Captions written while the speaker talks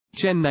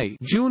Chennai,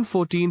 June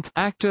 14.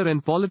 Actor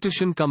and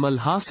politician Kamal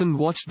Haasan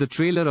watched the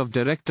trailer of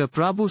director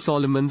Prabhu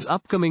Solomon's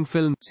upcoming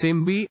film,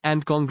 Sembi,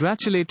 and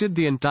congratulated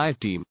the entire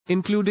team,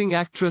 including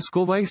actress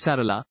Kovai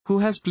Sarala, who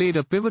has played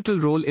a pivotal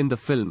role in the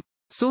film.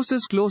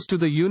 Sources close to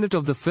the unit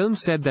of the film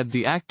said that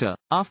the actor,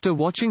 after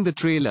watching the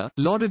trailer,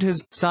 lauded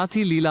his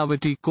Sathi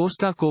Leelavathi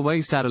co-star Kovai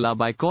Sarala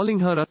by calling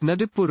her a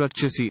Nadippu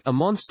Ratchasi, a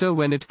monster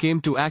when it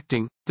came to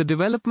acting. The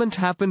development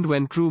happened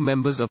when crew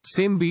members of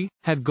Sembi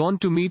had gone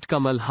to meet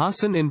Kamal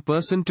Haasan in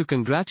person to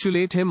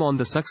congratulate him on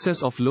the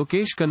success of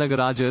Lokesh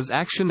Kanagaraj's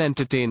action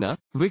entertainer,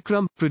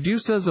 Vikram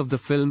Producers of the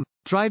film,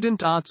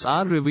 Trident Arts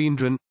R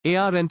Ravindran,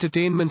 AR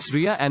Entertainment's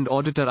Riya and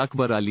Auditor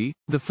Akbar.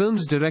 The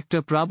film's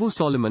director Prabhu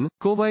Solomon,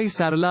 Kovai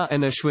Sarala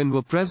and Aswin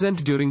were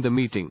present during the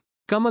meeting.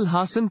 Kamal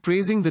Haasan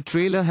praising the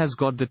trailer has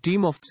got the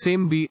team of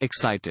Sembi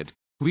excited.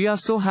 "We are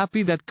so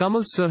happy that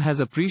Kamal sir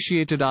has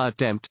appreciated our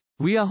attempt.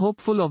 We are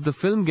hopeful of the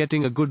film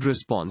getting a good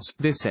response,"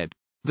 they said.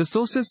 The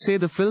sources say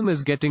the film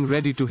is getting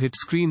ready to hit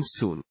screens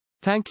soon.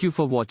 Thank you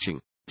for watching.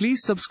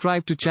 Please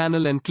subscribe to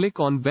channel and click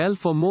on bell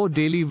for more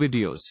daily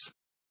videos.